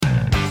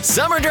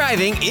Summer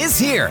driving is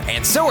here,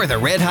 and so are the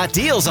red-hot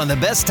deals on the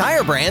best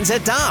tire brands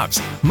at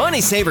Dobbs.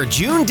 Money Saver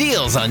June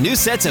deals on new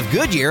sets of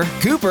Goodyear,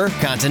 Cooper,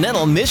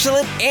 Continental,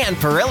 Michelin, and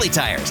Pirelli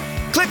tires.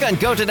 Click on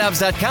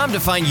GoToDobbs.com to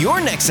find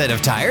your next set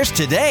of tires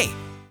today.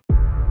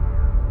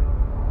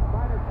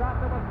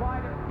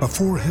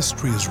 Before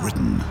history is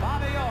written,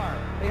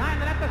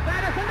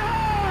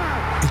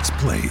 it's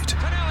played.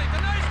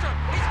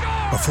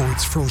 Before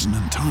it's frozen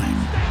in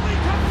time,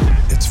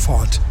 it's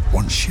fought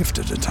one shift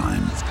at a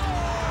time.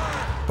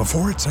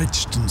 Before it's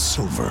etched in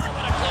silver,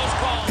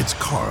 it's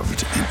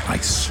carved in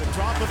ice.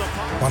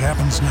 What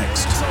happens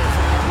next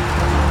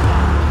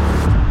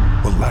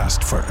will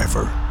last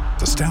forever.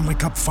 The Stanley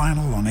Cup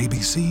Final on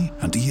ABC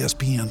and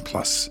ESPN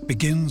Plus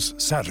begins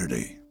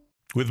Saturday.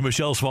 With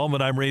Michelle Smallman,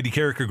 I'm Randy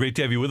Carricker. Great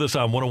to have you with us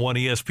on 101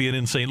 ESPN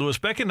in St. Louis.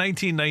 Back in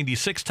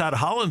 1996, Todd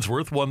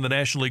Hollandsworth won the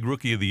National League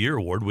Rookie of the Year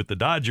award with the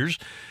Dodgers,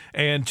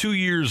 and 2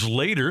 years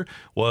later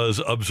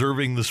was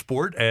observing the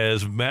sport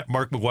as Mark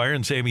McGwire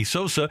and Sammy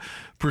Sosa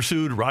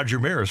pursued Roger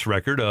Maris'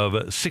 record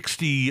of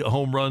 60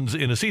 home runs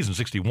in a season,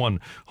 61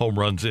 home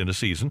runs in a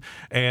season.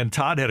 And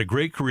Todd had a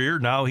great career.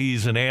 Now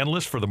he's an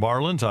analyst for the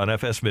Marlins on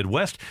FS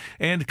Midwest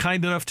and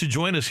kind enough to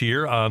join us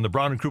here on the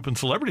Brown and Crouppen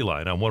Celebrity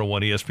Line on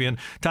 101 ESPN.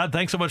 Todd,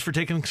 thanks so much for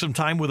taking some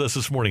time with us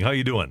this morning. How are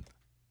you doing?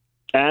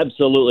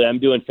 Absolutely. I'm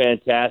doing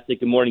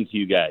fantastic. Good morning to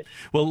you guys.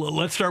 Well,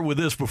 let's start with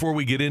this before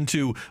we get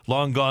into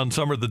Long Gone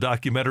Summer, the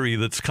documentary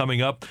that's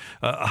coming up.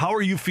 How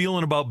are you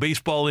feeling about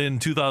baseball in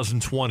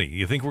 2020?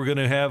 You think we're going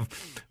to have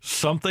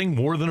something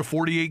more than a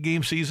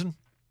 48-game season?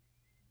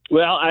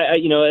 Well,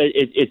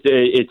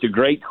 it's a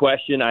great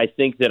question. I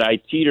think that I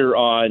teeter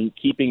on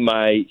keeping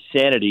my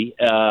sanity.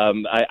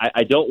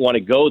 I don't want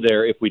to go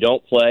there if we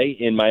don't play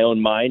in my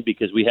own mind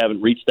because we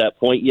haven't reached that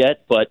point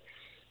yet. But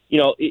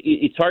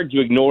it's hard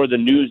to ignore the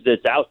news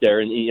that's out there,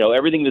 and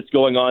everything that's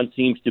going on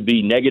seems to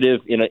be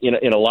negative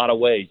in a lot of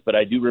ways. But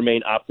I do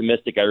remain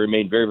optimistic. I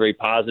remain very, very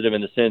positive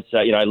in the sense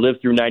I lived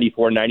through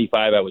 '94,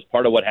 '95. I was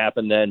part of what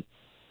happened then.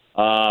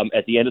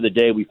 At the end of the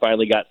day, we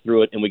finally got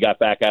through it and we got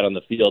back out on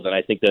the field, and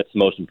I think that's the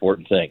most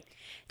important thing.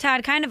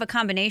 Todd, kind of a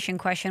combination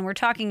question. We're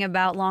talking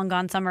about Long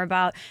Gone Summer,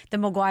 about the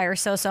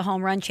McGwire-Sosa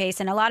home run chase,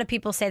 and a lot of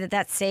people say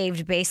that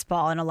saved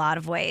baseball in a lot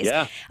of ways.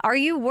 Yeah. Are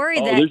you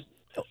worried that?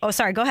 Oh,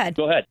 sorry. Go ahead.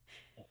 Go ahead.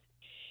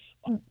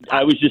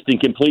 I was just in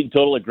complete and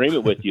total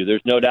agreement with you.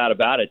 There's no doubt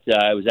about it.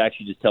 I was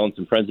actually just telling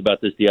some friends about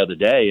this the other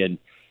day, and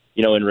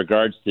in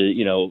regards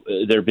to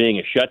there being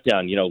a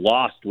shutdown,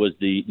 Lost was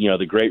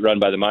the great run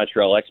by the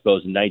Montreal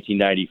Expos in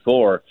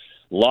 1994.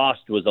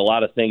 Lost was a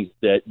lot of things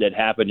that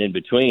happened in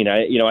between.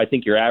 I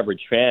think your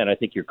average fan, I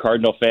think your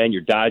Cardinal fan,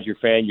 your Dodger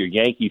fan, your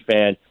Yankee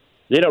fan,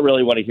 they don't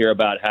really want to hear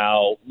about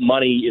how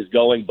money is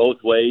going both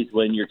ways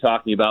when you're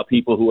talking about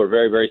people who are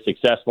very, very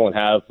successful and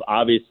have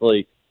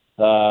obviously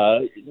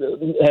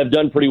have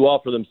done pretty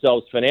well for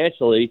themselves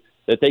financially,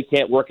 that they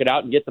can't work it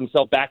out and get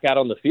themselves back out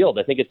on the field.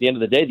 I think at the end of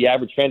the day, the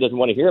average fan doesn't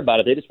want to hear about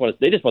it. They just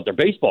want their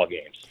baseball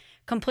games.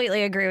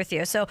 Completely agree with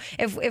you. So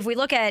if we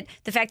look at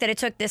the fact that it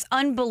took this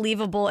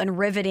unbelievable and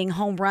riveting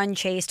home run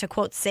chase to,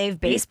 quote, save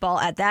baseball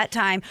at that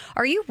time,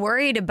 are you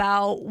worried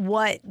about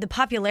what the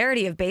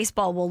popularity of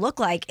baseball will look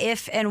like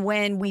if and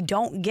when we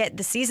don't get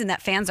the season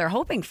that fans are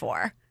hoping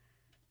for?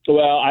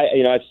 Well,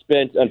 I've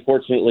spent,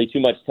 unfortunately,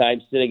 too much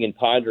time sitting and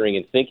pondering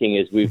and thinking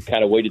as we've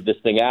kind of waited this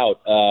thing out,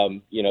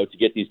 to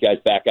get these guys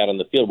back out on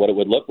the field, what it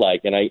would look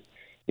like. And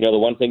the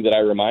one thing that I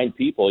remind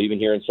people, even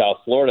here in South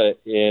Florida,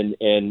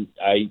 and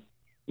I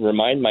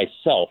remind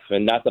myself,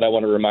 and not that I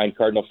want to remind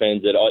Cardinal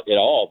fans at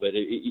all, but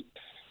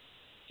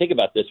think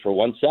about this for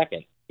 1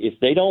 second. If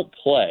they don't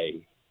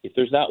play, if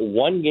there's not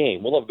one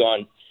game, we'll have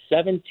gone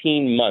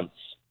 17 months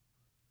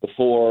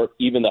before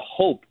even the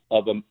hope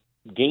of a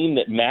game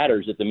that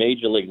matters at the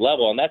major league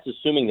level, and that's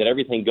assuming that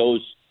everything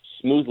goes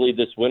smoothly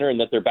this winter and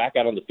that they're back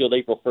out on the field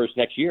April 1st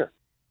next year.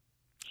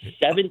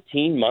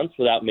 17 months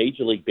without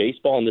Major League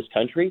Baseball in this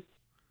country?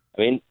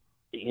 I mean,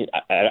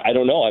 I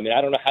don't know.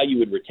 I don't know how you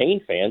would retain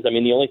fans. The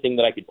only thing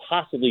that I could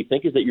possibly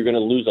think is that you're going to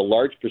lose a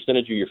large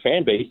percentage of your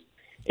fan base,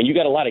 and you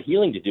got a lot of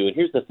healing to do. And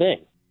here's the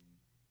thing.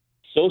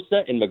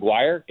 Sosa and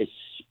McGwire, as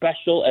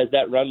special as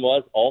that run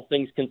was, all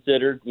things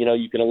considered,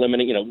 you can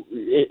eliminate,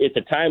 at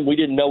the time we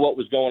didn't know what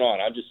was going on.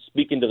 I'm just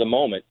speaking to the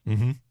moment.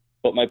 Mm-hmm.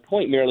 But my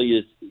point merely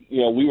is,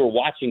 we were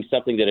watching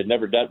something that had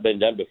never been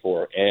done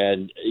before.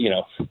 And,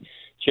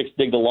 chicks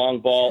dig the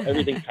long ball.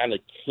 Everything kind of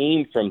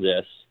came from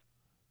this.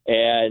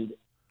 And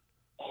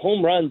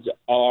home runs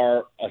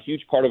are a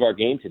huge part of our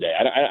game today.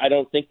 I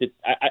don't think that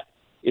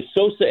if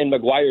Sosa and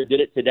McGwire did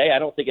it today, I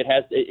don't think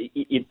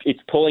it's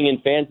pulling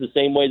in fans the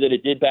same way that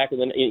it did back in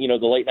the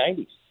late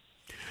 90s.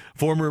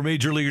 Former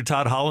Major Leaguer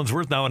Todd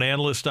Hollandsworth, now an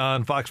analyst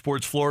on Fox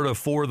Sports Florida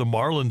for the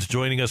Marlins,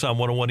 joining us on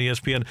 101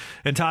 ESPN.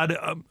 And Todd,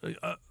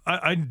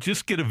 I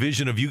just get a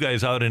vision of you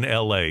guys out in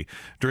L.A.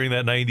 during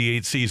that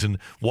 98 season,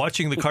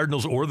 watching the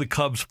Cardinals or the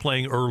Cubs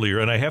playing earlier.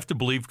 And I have to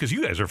believe, because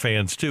you guys are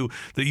fans too,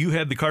 that you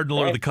had the Cardinal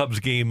or the Cubs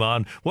game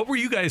on. What were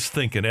you guys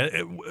thinking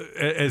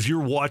as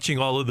you're watching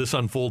all of this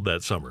unfold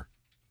that summer?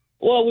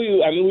 Well, we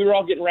were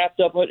all getting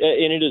wrapped up in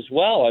it as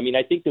well. I mean,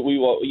 I think that we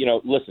will,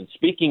 listen,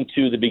 speaking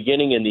to the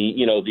beginning and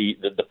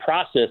the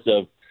process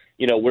of,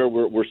 where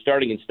we're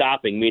starting and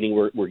stopping, meaning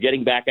we're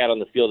getting back out on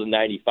the field in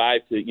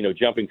 95 to,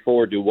 jumping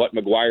forward to what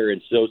McGuire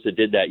and Sosa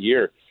did that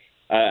year.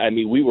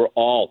 We were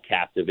all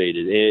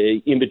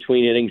captivated in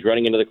between innings,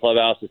 running into the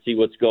clubhouse to see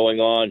what's going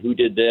on, who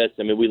did this.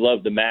 I mean, we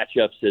loved the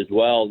matchups as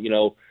well,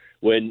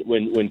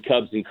 when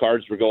Cubs and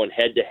Cards were going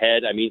head to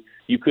head. I mean,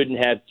 you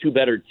couldn't have two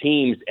better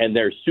teams and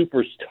their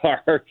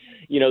superstar,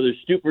 their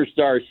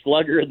superstar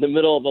slugger in the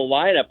middle of the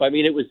lineup. I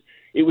mean, it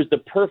was the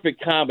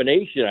perfect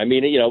combination. I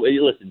mean,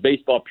 listen,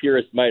 baseball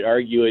purists might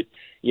argue it.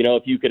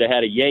 If you could have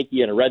had a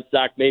Yankee and a Red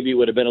Sox, maybe it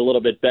would have been a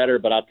little bit better.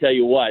 But I'll tell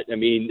you what, I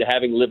mean,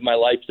 having lived my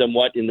life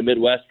somewhat in the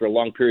Midwest for a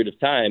long period of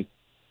time,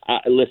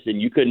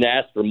 listen, you couldn't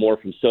ask for more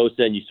from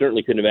Sosa, and you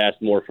certainly couldn't have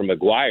asked more from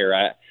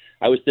McGuire.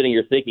 I was sitting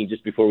here thinking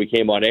just before we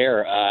came on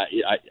air,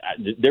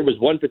 there was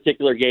one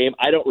particular game.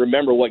 I don't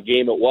remember what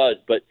game it was,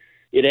 but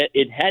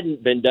it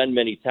hadn't been done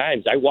many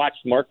times. I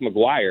watched Mark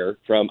McGuire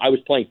I was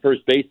playing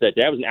first base that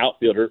day. I was an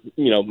outfielder,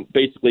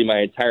 basically my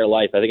entire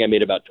life. I think I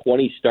made about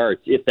 20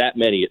 starts, if that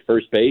many, at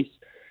first base.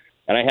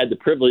 And I had the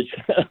privilege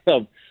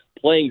of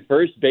playing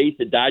first base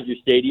at Dodger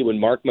Stadium when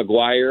Mark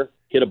McGuire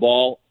hit a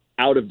ball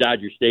out of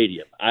Dodger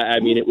Stadium. I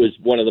mean, it was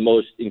one of the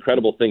most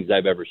incredible things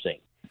I've ever seen.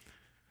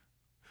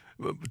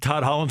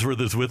 Todd Hollandsworth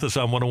is with us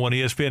on 101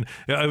 ESPN.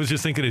 I was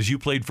just thinking, as you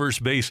played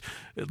first base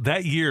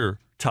that year,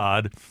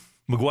 Todd,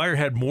 McGuire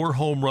had more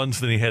home runs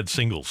than he had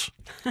singles.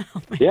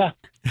 Yeah.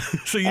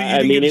 So you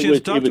didn't get a chance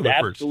to talk to him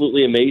at first. It was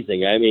absolutely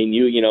amazing. I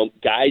mean,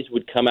 guys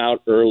would come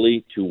out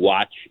early to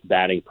watch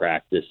batting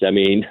practice. I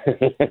mean,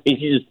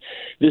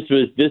 this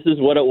is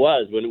what it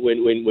was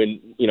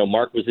when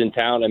Mark was in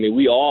town. I mean,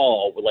 we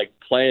all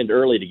planned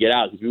early to get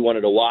out because we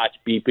wanted to watch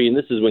BP, and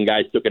this is when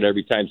guys took it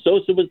every time.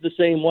 Sosa was the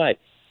same way.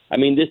 I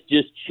mean, this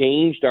just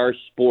changed our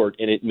sport,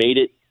 and it made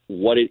it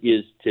what it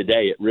is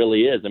today. It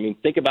really is. I mean,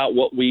 think about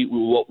what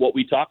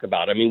we talk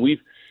about. I mean,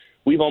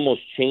 we've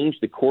almost changed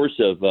the course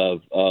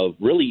of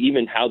really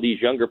even how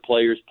these younger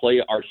players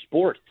play our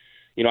sport.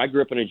 I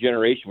grew up in a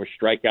generation where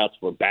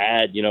strikeouts were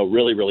bad,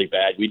 really, really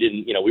bad. We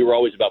didn't, we were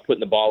always about putting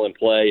the ball in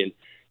play, and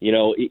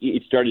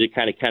it started to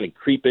kind of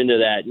creep into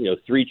that,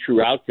 three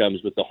true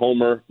outcomes with the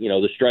homer,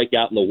 the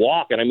strikeout and the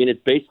walk. And I mean,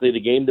 it's basically the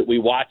game that we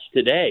watch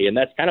today, and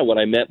that's kind of what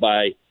I meant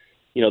by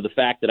the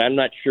fact that I'm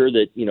not sure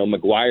that,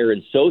 McGuire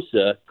and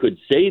Sosa could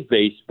save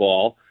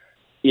baseball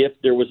if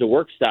there was a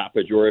work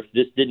stoppage or if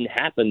this didn't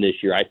happen this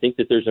year. I think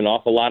that there's an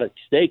awful lot at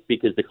stake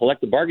because the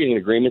collective bargaining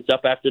agreement's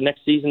up after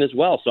next season as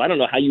well. So I don't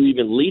know how you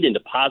even lead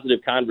into positive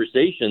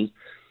conversations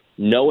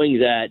knowing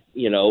that,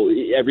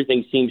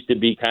 everything seems to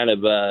be kind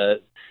of,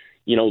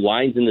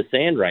 lines in the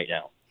sand right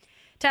now.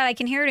 Todd, I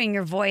can hear it in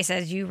your voice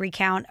as you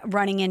recount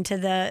running into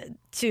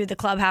the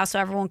clubhouse so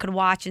everyone could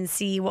watch and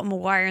see what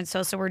McGuire and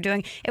Sosa were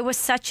doing. It was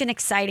such an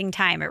exciting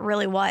time. It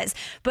really was.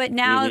 But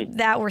now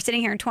that we're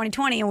sitting here in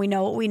 2020 and we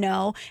know what we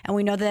know, and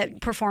we know that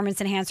performance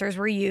enhancers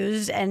were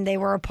used and they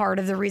were a part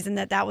of the reason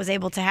that was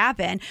able to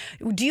happen,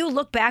 do you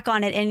look back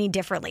on it any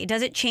differently?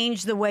 Does it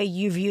change the way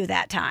you view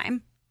that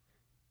time?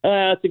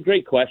 That's a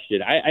great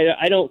question.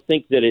 I don't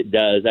think that it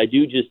does. I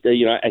do just,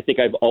 I think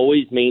I've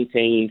always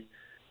maintained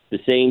the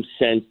same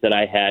sense that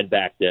I had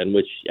back then,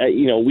 which,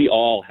 we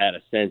all had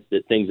a sense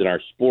that things in our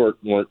sport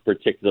weren't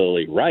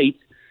particularly right.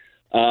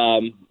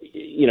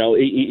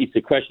 It's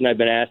a question I've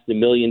been asked a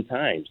million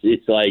times.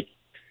 It's like,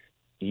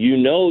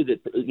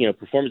 that,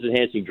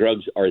 performance-enhancing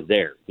drugs are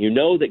there.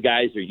 That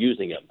guys are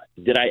using them.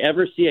 Did I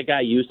ever see a guy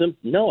use them?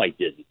 No, I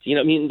didn't.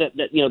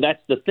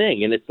 That's the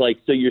thing. And it's like,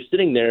 so you're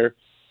sitting there,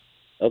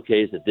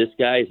 okay, is it this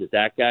guy? Is it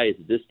that guy? Is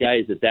it this guy?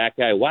 Is it that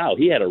guy? Wow,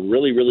 he had a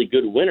really, really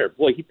good winter.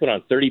 Boy, he put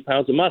on 30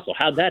 pounds of muscle.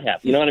 How'd that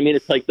happen? You know what I mean?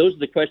 It's like those are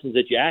the questions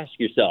that you ask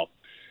yourself.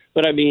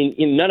 But, I mean,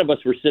 none of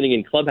us were sitting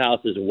in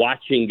clubhouses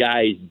watching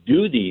guys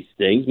do these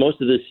things.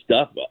 Most of this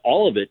stuff,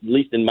 all of it, at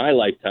least in my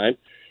lifetime,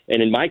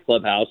 and in my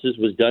clubhouses,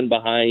 was done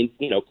behind,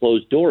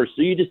 closed doors.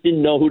 So you just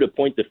didn't know who to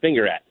point the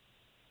finger at.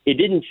 It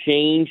didn't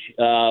change,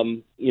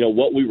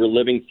 what we were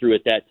living through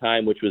at that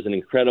time, which was an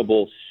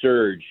incredible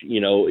surge,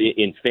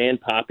 in fan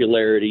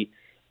popularity.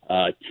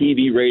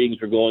 TV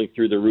ratings were going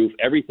through the roof.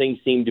 Everything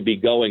seemed to be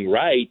going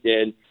right.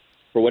 And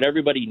for what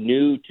everybody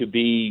knew to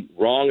be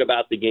wrong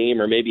about the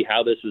game or maybe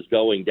how this was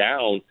going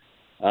down,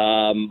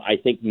 I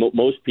think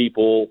most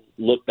people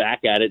look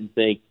back at it and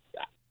think,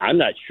 I'm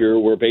not sure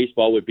where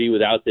baseball would be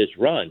without this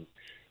run.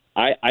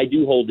 I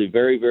do hold a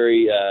very,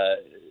 very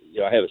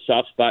I have a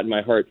soft spot in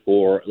my heart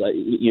for,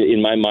 in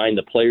my mind,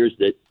 the players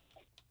that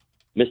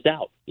missed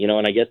out,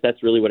 and I guess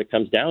that's really what it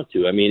comes down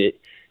to. I mean,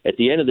 at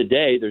the end of the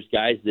day, there's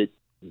guys that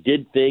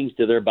did things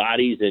to their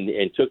bodies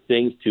and took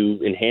things to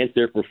enhance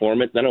their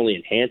performance, not only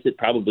enhance it,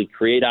 probably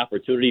create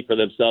opportunity for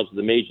themselves at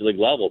the major league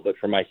level. But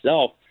for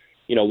myself,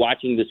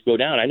 watching this go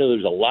down, I know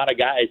there's a lot of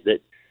guys that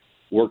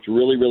worked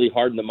really, really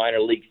hard in the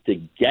minor leagues to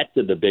get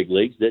to the big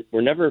leagues that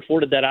were never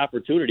afforded that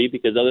opportunity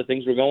because other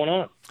things were going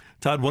on.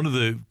 Todd, one of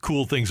the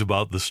cool things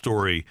about the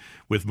story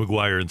with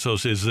McGuire and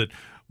Sosa is that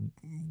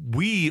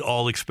we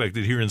all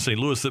expected here in St.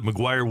 Louis that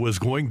McGuire was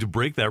going to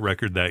break that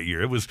record that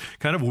year. It was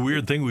kind of a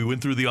weird thing. We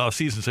went through the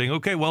offseason saying,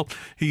 okay, well,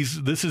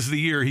 this is the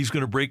year he's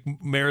going to break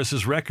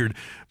Maris's record.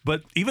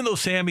 But even though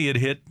Sammy had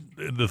hit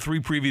the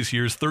 3 previous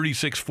years,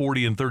 36,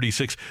 40, and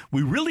 36,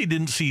 we really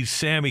didn't see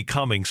Sammy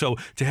coming. So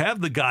to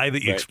have the guy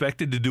that you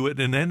expected to do it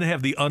and then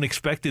have the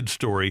unexpected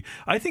story,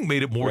 I think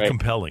made it more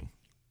compelling.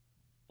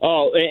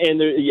 Oh,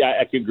 and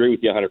I could agree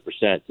with you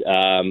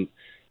 100%.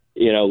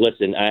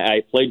 Listen,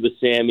 I played with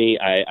Sammy.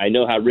 I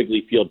know how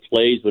Wrigley Field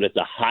plays, but it's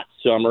a hot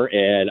summer,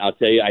 and I'll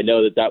tell you, I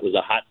know that was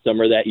a hot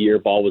summer that year.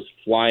 Ball was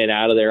flying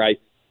out of there.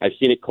 I've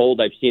seen it cold.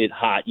 I've seen it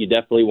hot. You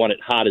definitely want it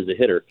hot as a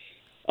hitter.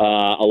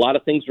 A lot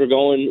of things were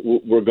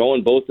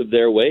going both of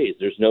their ways.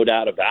 There's no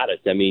doubt about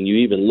it. I mean, you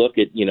even look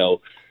at, you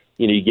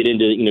get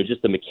into,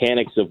 just the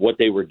mechanics of what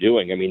they were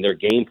doing. I mean, their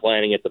game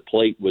planning at the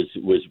plate was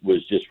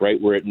just right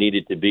where it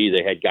needed to be.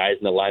 They had guys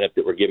in the lineup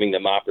that were giving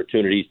them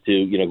opportunities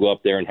to, go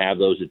up there and have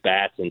those at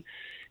bats. And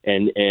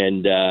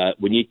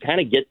when you kind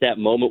of get that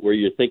moment where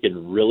you're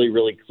thinking really,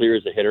 really clear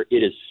as a hitter,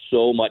 it is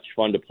so much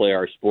fun to play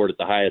our sport at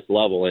the highest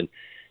level. And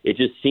it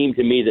just seemed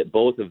to me that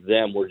both of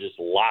them were just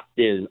locked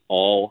in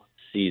all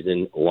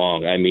season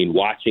long. I mean,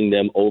 watching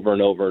them over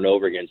and over and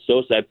over again.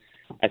 Sosa,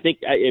 I think,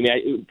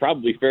 it's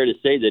probably fair to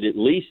say that at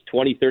least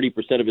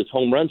 20-30% of his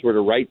home runs were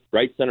to right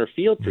center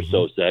field for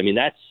Sosa. I mean,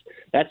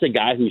 that's a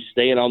guy who's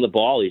staying on the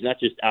ball. He's not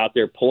just out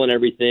there pulling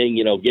everything,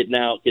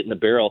 getting the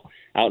barrel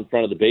out in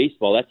front of the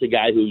baseball. That's a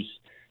guy who's,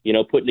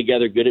 putting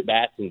together good at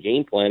bats and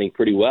game planning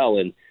pretty well.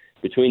 And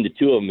between the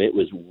two of them, it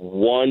was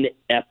one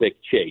epic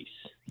chase.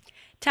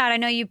 Todd, I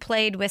know you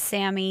played with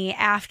Sammy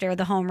after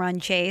the home run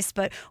chase,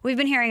 but we've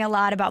been hearing a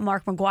lot about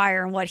Mark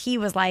McGuire and what he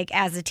was like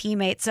as a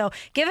teammate. So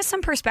give us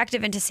some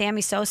perspective into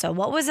Sammy Sosa.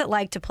 What was it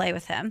like to play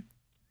with him?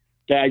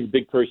 Guy's a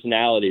big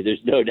personality.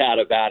 There's no doubt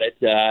about it.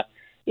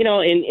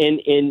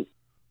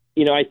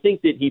 I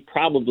think that he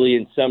probably,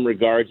 in some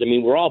regards,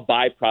 we're all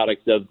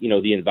byproducts of,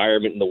 the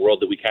environment in the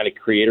world that we kind of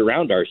create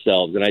around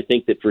ourselves. And I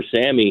think that for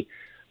Sammy,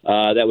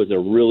 that was a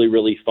really,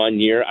 really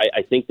fun year.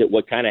 I think that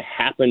what kind of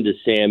happened to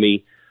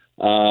Sammy,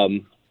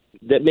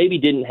 that maybe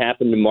didn't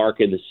happen to Mark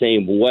in the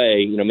same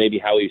way, maybe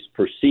how he's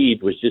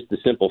perceived, was just the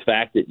simple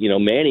fact that,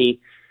 Manny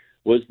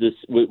was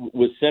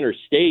center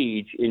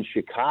stage in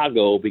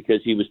Chicago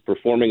because he was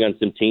performing on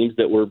some teams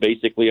that were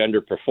basically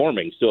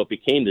underperforming. So it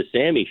became the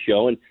Sammy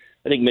show. And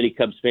I think many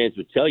Cubs fans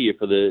would tell you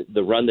for the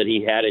run that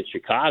he had in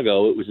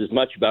Chicago, it was as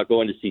much about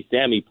going to see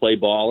Sammy play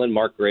ball and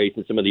Mark Grace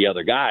and some of the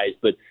other guys.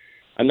 But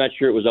I'm not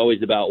sure it was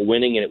always about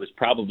winning, and it was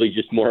probably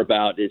just more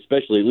about,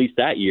 especially at least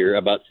that year,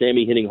 about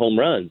Sammy hitting home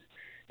runs.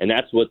 And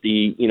that's what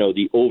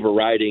the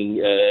overriding,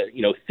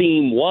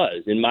 theme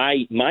was. In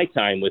my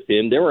time with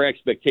him, there were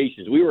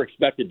expectations. We were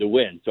expected to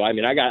win. So, I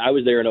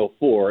was there in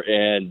 2004,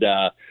 and,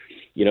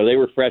 they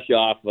were fresh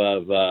off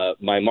of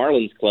my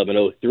Marlins club in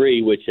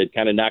 2003, which had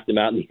kind of knocked them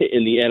out in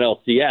the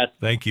NLCS.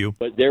 Thank you.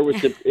 But there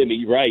was some,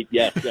 right,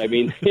 yes.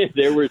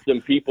 There were some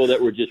people that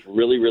were just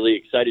really, really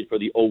excited for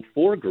the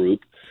 2004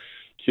 group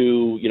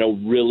to,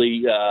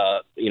 really,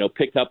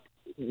 pick up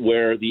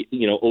where the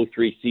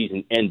 2003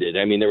 season ended.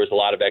 There was a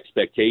lot of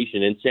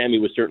expectation, and Sammy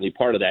was certainly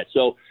part of that.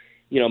 So,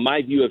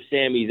 my view of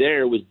Sammy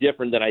there was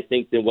different than I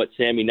think than what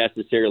Sammy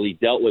necessarily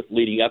dealt with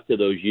leading up to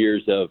those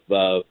years of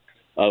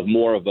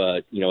more of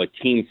a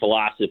team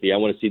philosophy. I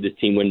want to see this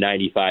team win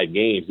 95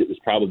 games. It was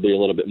probably a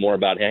little bit more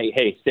about,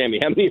 hey, Sammy,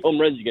 how many home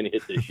runs are you going to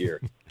hit this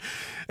year?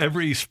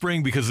 Every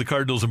spring, because the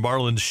Cardinals and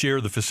Marlins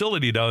share the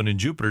facility down in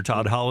Jupiter,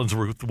 Todd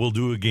Hollandsworth will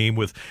do a game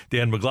with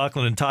Dan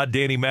McLaughlin. And Todd,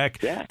 Danny Mac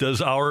does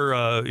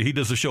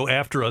the show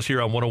after us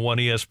here on 101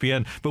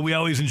 ESPN. But we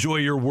always enjoy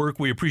your work.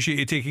 We appreciate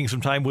you taking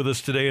some time with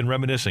us today and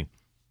reminiscing.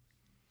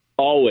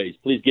 Always.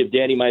 Please give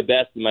Danny my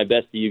best and my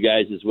best to you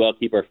guys as well.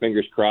 Keep our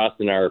fingers crossed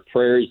and our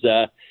prayers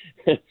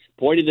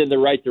pointed in the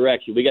right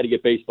direction. We got to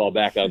get baseball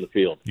back on the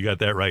field. You got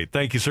that right.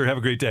 Thank you, sir. Have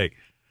a great day.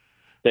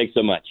 Thanks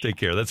so much. Take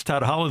care. That's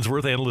Todd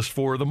Hollandsworth, analyst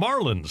for the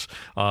Marlins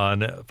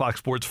on Fox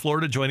Sports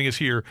Florida, joining us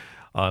here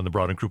on the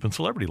Brown and Crouppen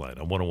Celebrity Line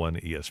on 101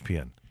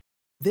 ESPN.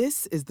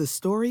 This is the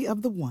story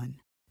of the one.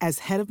 As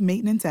head of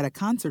maintenance at a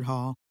concert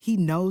hall, he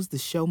knows the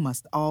show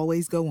must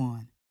always go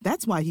on.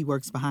 That's why he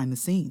works behind the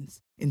scenes,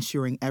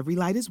 ensuring every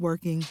light is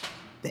working,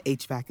 the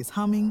HVAC is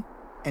humming,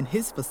 and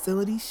his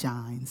facility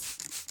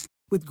shines.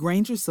 With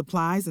Grainger's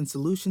supplies and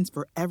solutions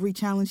for every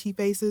challenge he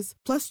faces,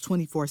 plus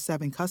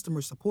 24/7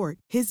 customer support,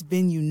 his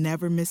venue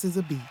never misses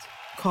a beat.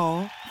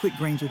 Call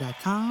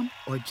quickgrainger.com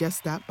or just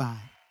stop by.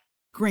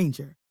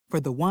 Grainger,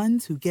 for the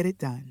ones who get it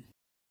done.